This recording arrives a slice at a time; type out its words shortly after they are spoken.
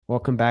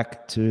Welcome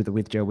back to the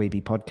With Joe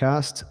Weeby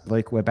podcast.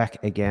 Luke, we're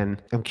back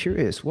again. I'm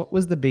curious, what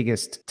was the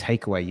biggest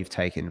takeaway you've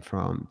taken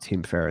from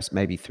Tim Ferriss,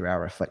 maybe through our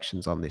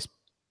reflections on this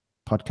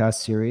podcast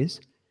series,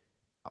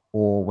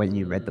 or when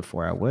you read the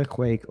 4-Hour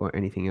Workweek or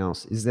anything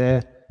else? Is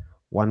there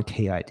one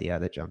key idea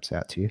that jumps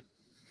out to you?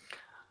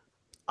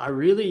 I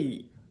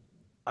really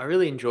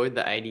enjoyed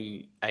the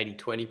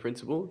 80-20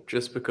 principle,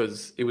 just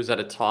because it was at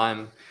a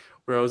time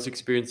where I was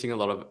experiencing a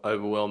lot of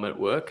overwhelm at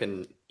work,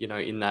 and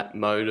in that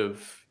mode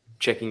of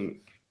checking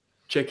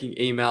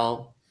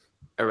email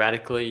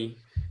erratically,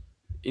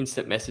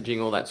 instant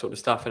messaging, all that sort of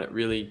stuff. And it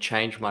really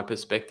changed my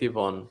perspective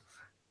on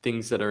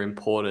things that are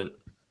important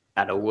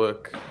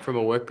from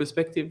a work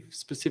perspective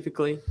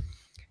specifically.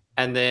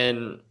 And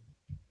then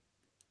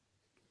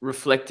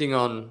reflecting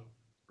on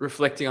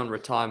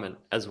retirement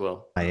as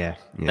well. Yeah.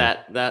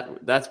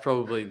 That's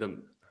probably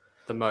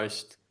the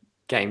most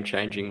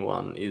game-changing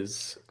one.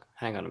 Is,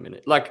 hang on a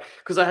minute,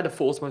 because I had to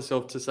force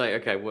myself to say,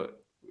 okay,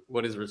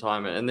 what is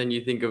retirement? And then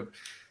you think of,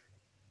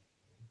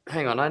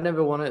 hang on, I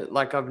never want to,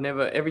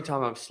 every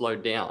time I've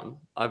slowed down,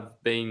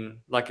 I've been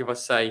if I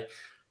say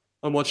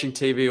I'm watching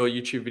TV or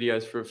YouTube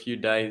videos for a few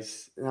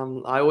days,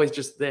 I always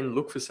just then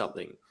look for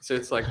something. So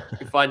it's like,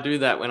 if I do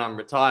that when I'm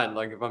retired,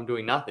 if I'm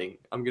doing nothing,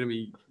 I'm going to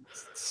be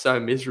so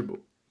miserable.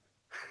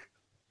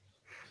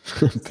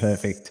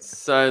 Perfect.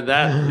 So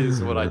that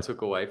is what I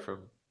took away from.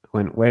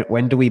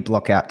 When do we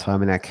block out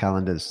time in our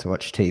calendars to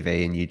watch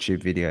TV and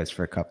YouTube videos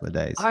for a couple of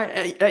days?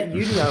 At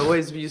uni, I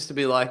always used to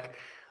be like,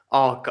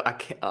 oh,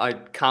 I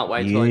can't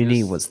wait.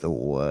 Uni was the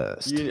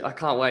worst. I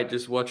can't wait.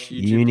 Just watch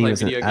YouTube. Uni play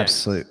was video an games.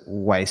 Absolute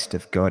waste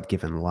of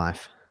God-given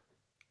life.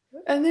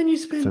 And then you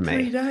spend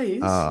 3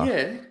 days,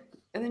 and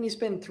then you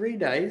spend 3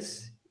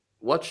 days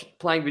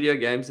playing video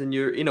games, and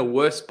you're in a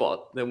worse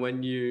spot than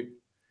when you.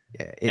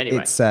 Yeah, anyway.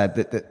 It's sad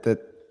that the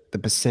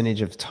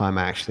percentage of time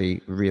I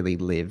actually really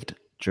lived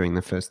during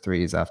the first 3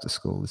 years after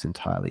school is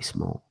entirely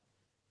small.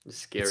 It's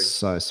scary. It's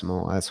so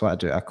small. That's what I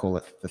do. I call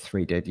it the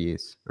 3 dead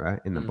years, right,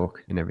 in the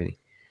book and everything.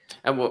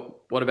 And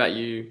what about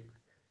you?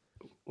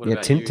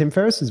 Tim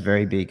Ferriss is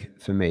very big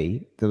for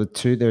me. There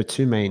are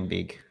two main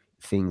big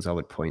things I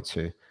would point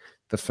to.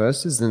 The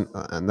first is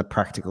on the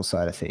practical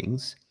side of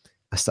things.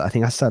 I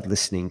think I started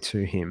listening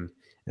to him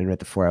and read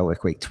the 4-Hour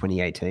Workweek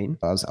 2018.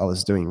 I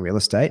was doing real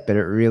estate, but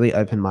it really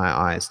opened my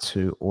eyes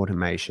to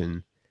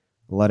automation,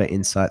 a lot of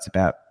insights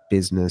about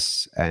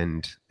business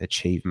and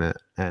achievement,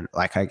 and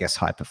I guess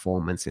high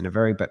performance in a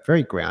very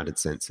grounded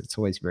sense. It's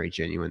always very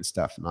genuine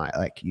stuff,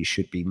 and you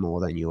should be more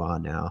than you are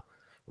now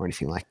or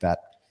anything like that.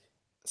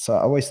 So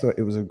I always thought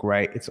he always has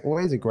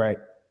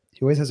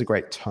a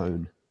great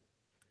tone,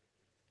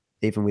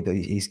 even with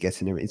his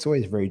guests and everything. It's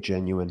always very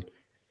genuine,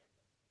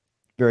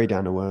 very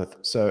down to earth.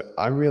 So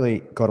I really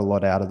got a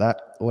lot out of that.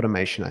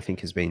 Automation, I think,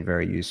 has been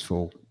very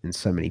useful in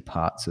so many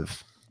parts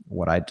of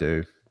what I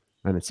do,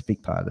 and it's a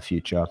big part of the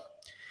future.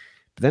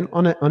 But then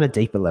on a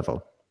deeper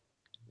level,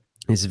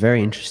 it's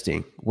very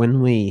interesting.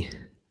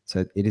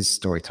 So it is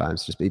story time,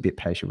 so just be a bit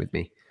patient with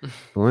me.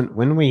 But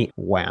when we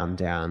wound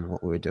down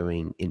what we were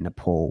doing in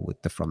Nepal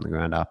with the From the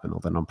Ground Up and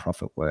all the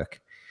nonprofit work,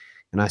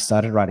 and I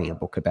started writing a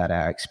book about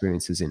our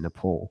experiences in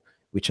Nepal,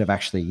 which I've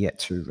actually yet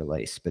to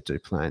release, but do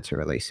plan to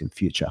release in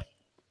future.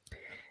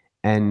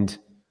 And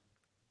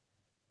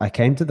I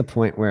came to the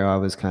point where I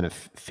was kind of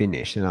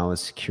finished, and I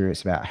was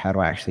curious about, how do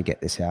I actually get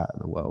this out in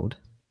the world?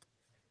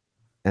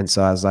 And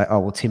so I was like, oh,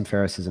 well, Tim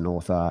Ferriss is an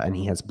author and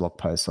he has blog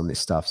posts on this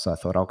stuff. So I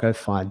thought I'll go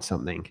find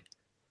something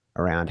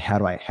around how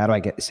do I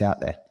get this out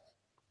there?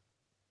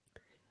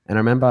 And I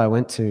remember I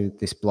went to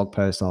this blog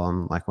post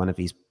on one of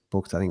his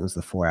books, I think it was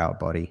The 4-Hour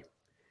Body.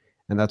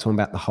 And they were talking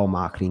about the whole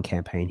marketing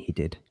campaign he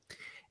did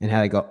and how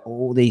they got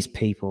all these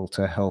people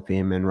to help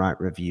him and write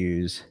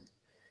reviews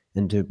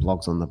and do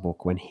blogs on the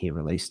book when he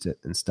released it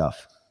and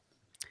stuff.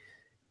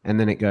 And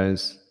then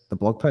the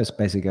blog post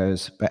basically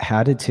goes, but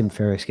how did Tim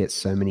Ferriss get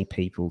so many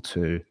people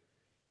to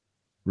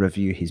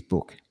review his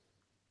book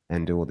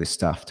and do all this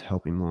stuff to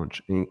help him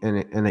launch?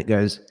 And it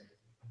goes,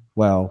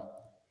 well,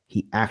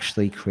 he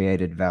actually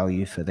created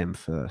value for them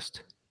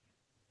first.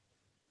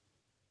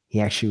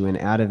 He actually went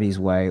out of his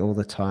way all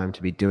the time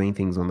to be doing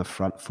things on the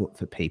front foot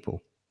for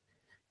people,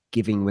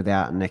 giving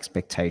without an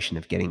expectation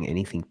of getting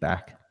anything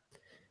back.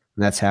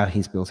 And that's how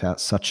he's built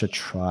out such a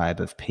tribe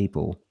of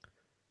people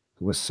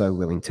who were so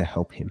willing to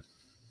help him.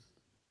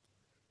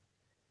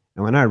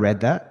 And when I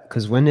read that,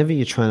 because whenever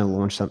you're trying to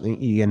launch something,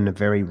 you get in a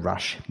very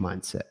rush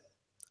mindset.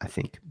 I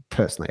think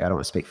personally, I don't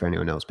want to speak for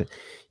anyone else, but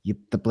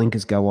the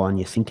blinkers go on,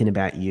 you're thinking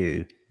about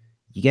you.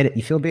 You get it.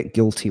 You feel a bit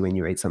guilty when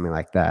you read something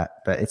like that,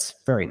 but it's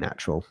very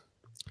natural.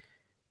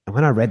 And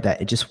when I read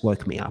that, it just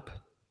woke me up.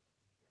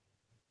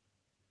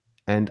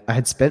 And I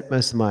had spent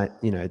most of my,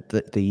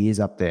 the years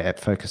up there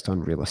focused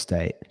on real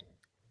estate,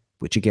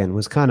 which again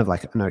was kind of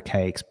like an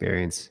okay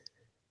experience,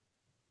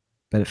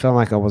 but it felt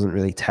like I wasn't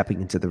really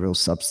tapping into the real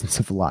substance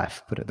of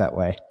life, put it that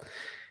way.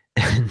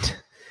 And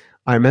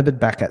I remembered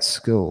back at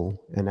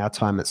school, and our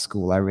time at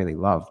school I really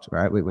loved,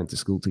 right? We went to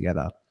school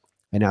together,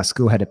 and our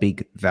school had a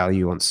big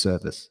value on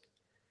service.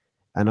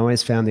 and I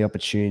always found the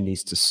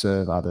opportunities to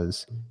serve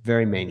others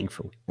very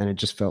meaningful. And it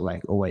just felt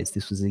like always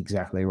this was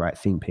exactly the right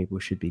thing people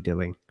should be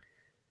doing.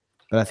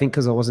 But I think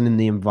because I wasn't in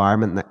the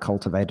environment that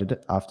cultivated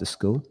it after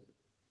school,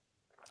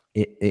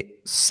 it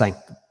sank,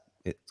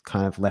 it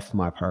kind of left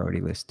my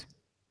priority list.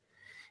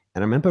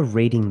 And I remember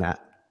reading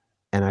that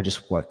and I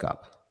just woke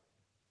up.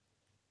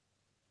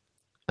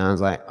 And I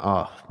was like,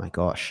 oh my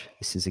gosh,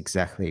 this is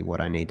exactly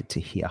what I needed to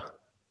hear.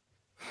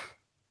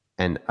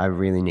 And I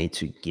really need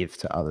to give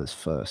to others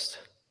first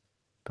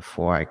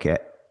before I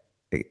get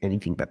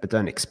anything back. But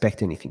don't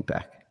expect anything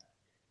back.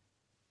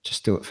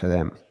 Just do it for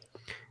them.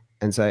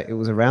 And so it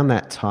was around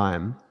that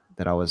time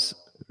that I was,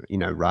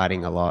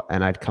 writing a lot,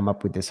 and I'd come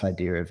up with this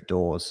idea of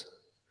doors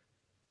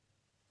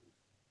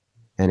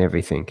and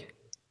everything.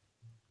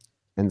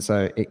 And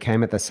so it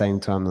came at the same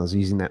time I was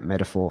using that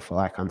metaphor for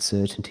like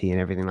uncertainty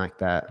and everything like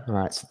that. All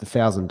right. So the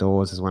 1,000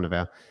 doors is one of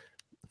our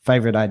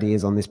favorite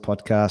ideas on this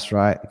podcast,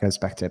 right? It goes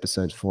back to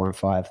episodes 4 and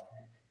 5.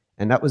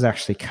 And that was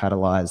actually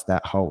catalyzed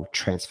that whole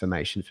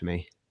transformation for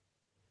me,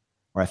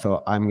 where I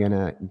thought I'm going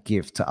to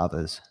give to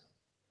others.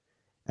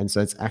 And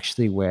so it's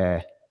actually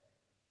where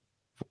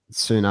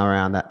soon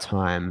around that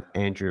time,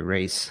 Andrew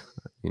Reese,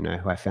 who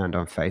I found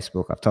on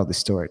Facebook, I've told this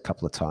story a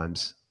couple of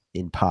times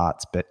in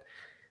parts, but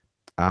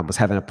was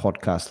having a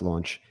podcast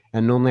launch.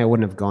 And normally I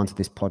wouldn't have gone to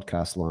this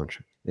podcast launch.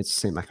 It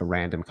seemed like a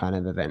random kind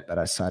of event, but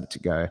I decided to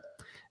go.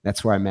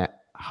 That's where I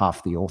met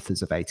half the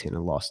authors of 18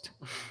 and Lost.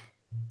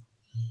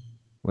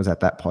 Was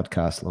at that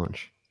podcast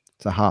launch.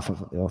 So half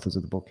of the authors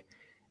of the book.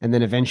 And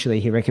then eventually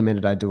he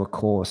recommended I do a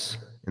course,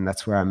 and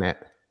that's where I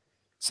met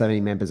so many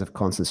members of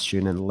Constant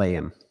Student and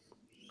Liam.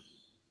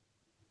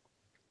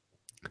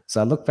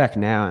 So I look back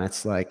now and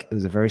it's like it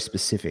was a very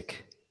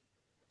specific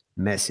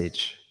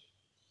message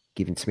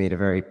given to me at a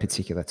very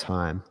particular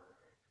time.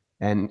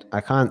 And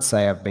I can't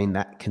say I've been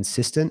that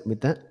consistent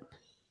with that.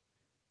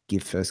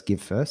 Give first,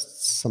 give first.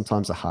 It's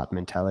sometimes a hard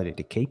mentality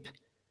to keep.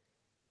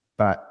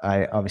 But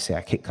I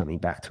keep coming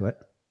back to it.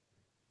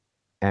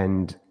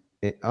 And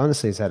it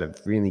honestly has had a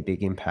really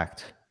big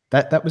impact.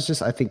 That was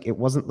just, I think it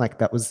wasn't like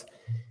that was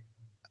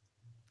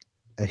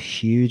a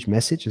huge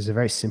message. It was a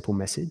very simple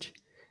message,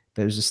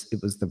 but it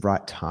was the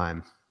right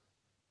time.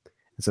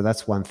 And so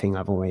that's one thing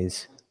I've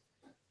always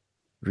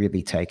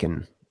really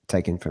taken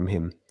from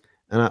him.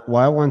 And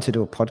why I wanted to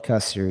do a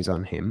podcast series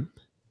on him,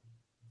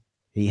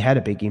 he had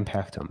a big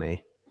impact on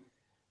me,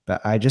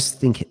 but I just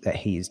think that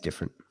he is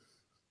different.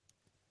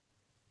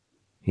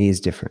 He is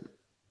different.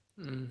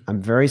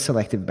 I'm very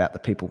selective about the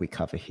people we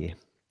cover here.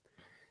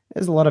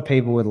 There's a lot of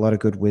people with a lot of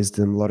good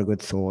wisdom, a lot of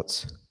good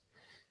thoughts,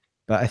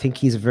 but I think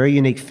he's a very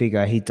unique figure.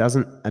 I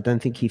don't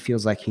think he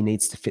feels like he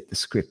needs to fit the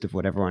script of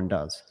what everyone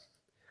does.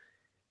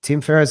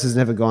 Tim Ferriss has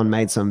never gone and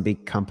made some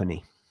big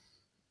company.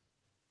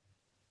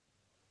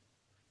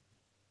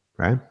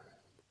 Right?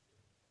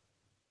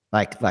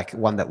 Like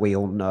one that we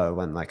all know,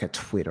 and like a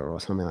Twitter or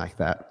something like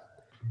that.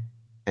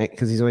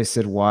 Because he's always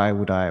said, why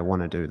would I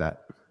want to do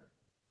that?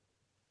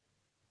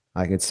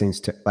 Like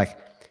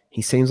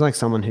he seems like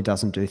someone who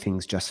doesn't do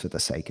things just for the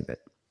sake of it.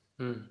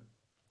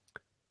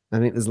 I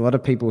think there's a lot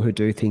of people who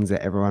do things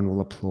that everyone will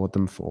applaud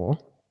them for,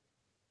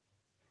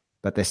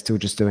 but they're still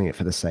just doing it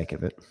for the sake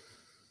of it.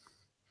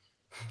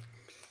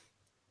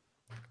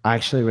 I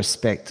actually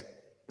respect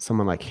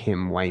someone like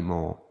him way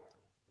more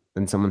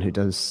than someone who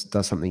does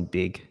something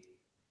big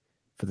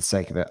for the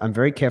sake of it. I'm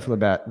very careful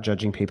about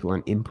judging people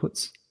on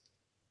inputs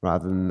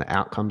rather than the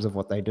outcomes of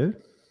what they do,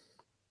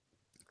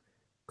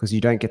 because you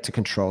don't get to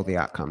control the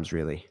outcomes,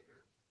 really.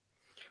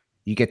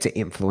 You get to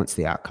influence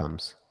the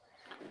outcomes.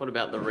 What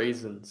about the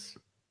reasons?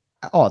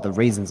 Oh, the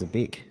reasons are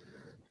big.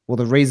 Well,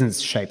 the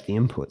reasons shape the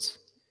inputs.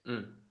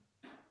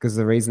 Because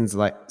the reasons,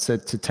 so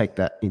to take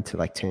that into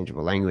like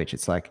tangible language,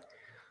 it's like,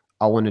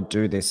 I want to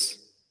do this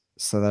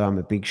so that I'm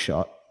a big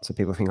shot. So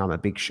people think I'm a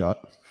big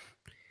shot.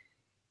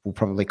 Will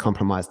probably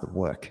compromise the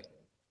work.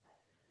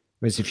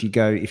 Whereas if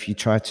you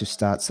try to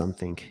start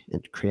something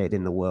and create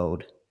in the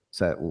world,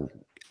 so it will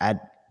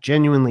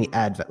genuinely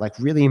add, like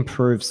really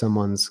improve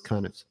someone's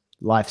kind of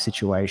life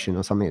situation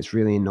or something that's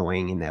really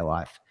annoying in their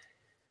life,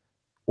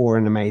 or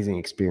an amazing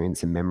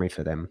experience and memory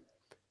for them.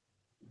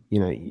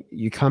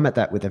 You come at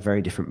that with a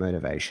very different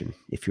motivation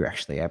if you're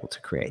actually able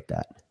to create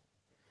that.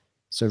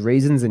 So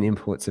reasons and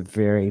inputs are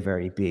very,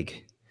 very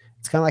big.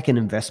 It's kind of like an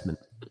investment.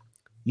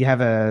 You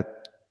have a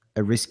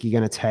risk you're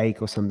going to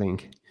take or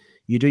something.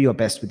 You do your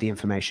best with the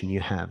information you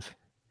have.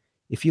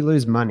 If you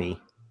lose money,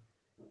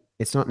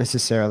 it's not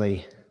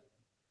necessarily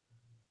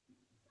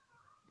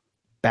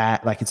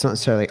bad. Like, it's not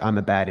necessarily I'm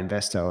a bad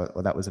investor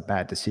or that was a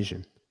bad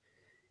decision.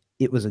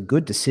 It was a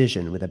good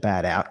decision with a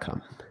bad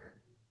outcome.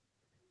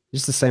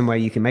 Just the same way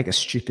you can make a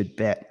stupid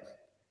bet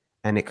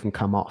and it can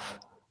come off.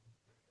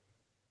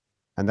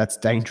 And that's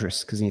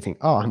dangerous because you think,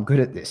 oh, I'm good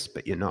at this,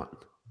 but you're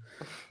not.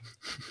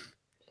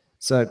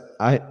 So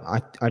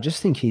I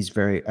just think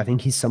I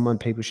think he's someone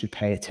people should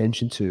pay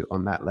attention to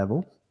on that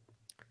level.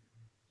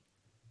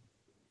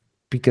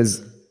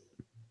 Because,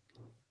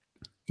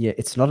 yeah,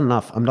 it's not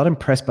enough. I'm not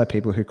impressed by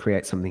people who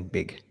create something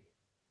big.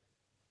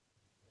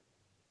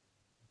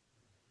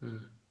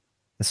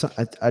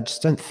 I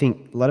just don't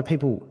think a lot of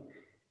people,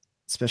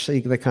 especially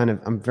the kind of,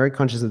 I'm very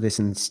conscious of this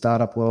in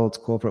startup worlds,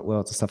 corporate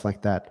worlds, and stuff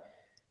like that.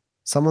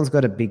 Someone's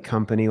got a big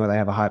company or they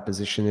have a high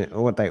position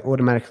or they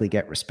automatically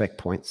get respect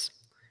points.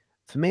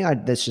 For me,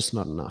 that's just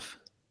not enough.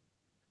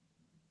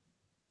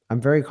 I'm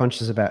very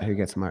conscious about who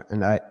gets my,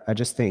 and I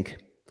just think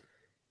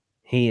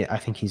I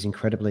think he's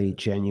incredibly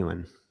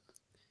genuine.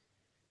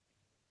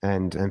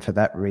 And for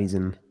that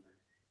reason,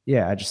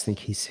 yeah, I just think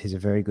he's a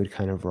very good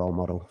kind of role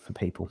model for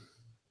people,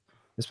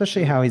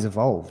 especially how he's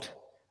evolved,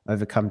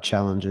 overcome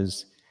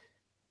challenges,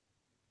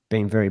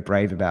 being very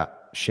brave about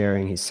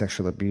sharing his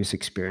sexual abuse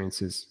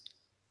experiences,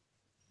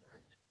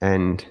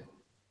 and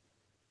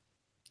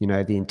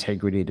the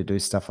integrity to do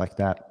stuff like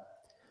that.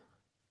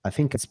 I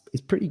think it's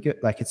pretty good.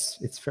 Like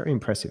it's very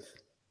impressive.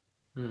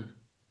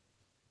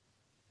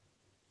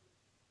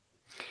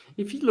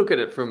 If you look at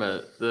it from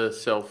the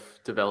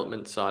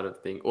self-development side of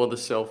things or the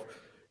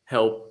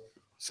self-help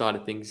side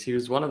of things, he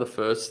was one of the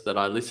first that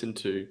I listened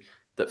to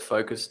that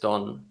focused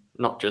on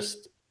not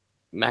just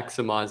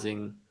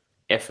maximizing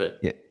effort.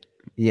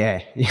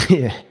 Yeah.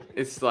 Yeah.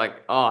 It's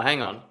like, oh,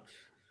 hang on.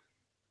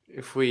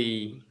 If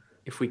we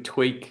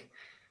tweak,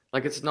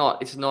 like it's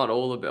not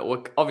all about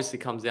what obviously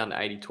comes down to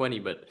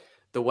 80-20, but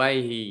the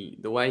way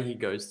he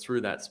goes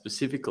through that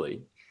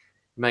specifically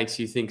makes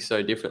you think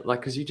so different. Like,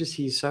 because you just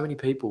hear so many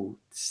people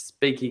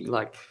speaking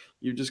like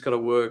you've just got to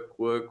work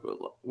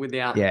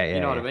without, you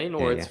know what I mean?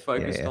 Or it's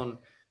focused on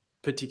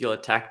particular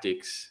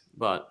tactics.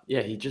 But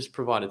yeah, he just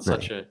provided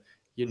such a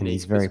unique and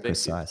he's very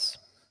perspective. precise.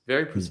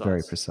 Very precise. He's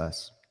very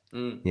precise.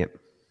 Mm. Yep.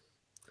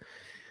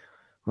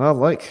 Well,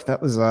 Luke,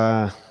 that was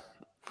a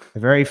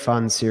very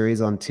fun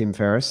series on Tim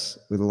Ferriss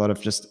with a lot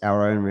of just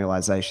our own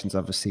realizations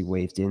obviously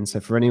weaved in. So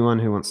for anyone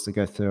who wants to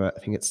go through it, I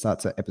think it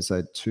starts at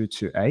episode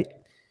 228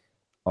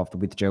 of the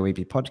With Joe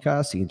Eby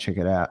podcast. You can check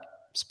it out.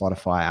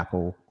 Spotify,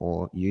 Apple,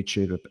 or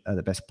YouTube are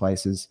the best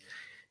places.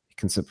 You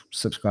can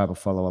subscribe or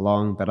follow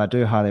along. But I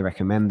do highly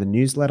recommend the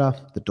newsletter,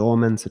 The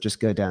Doorman. So just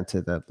go down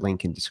to the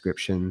link in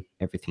description,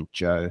 Everything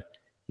Joe.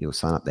 You'll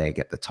sign up there,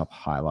 get the top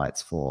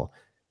highlights for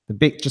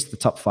just the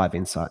top 5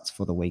 insights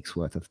for the week's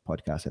worth of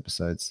podcast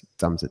episodes.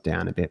 Dumbs it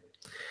down a bit.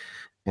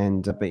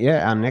 But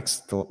yeah, our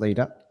next thought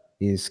leader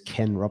is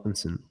Ken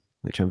Robinson,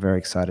 which I'm very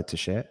excited to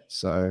share.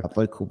 So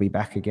Luke will be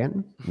back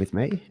again with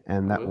me,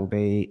 and that will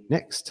be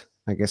next,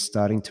 I guess,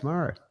 starting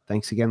tomorrow.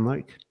 Thanks again,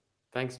 Luke.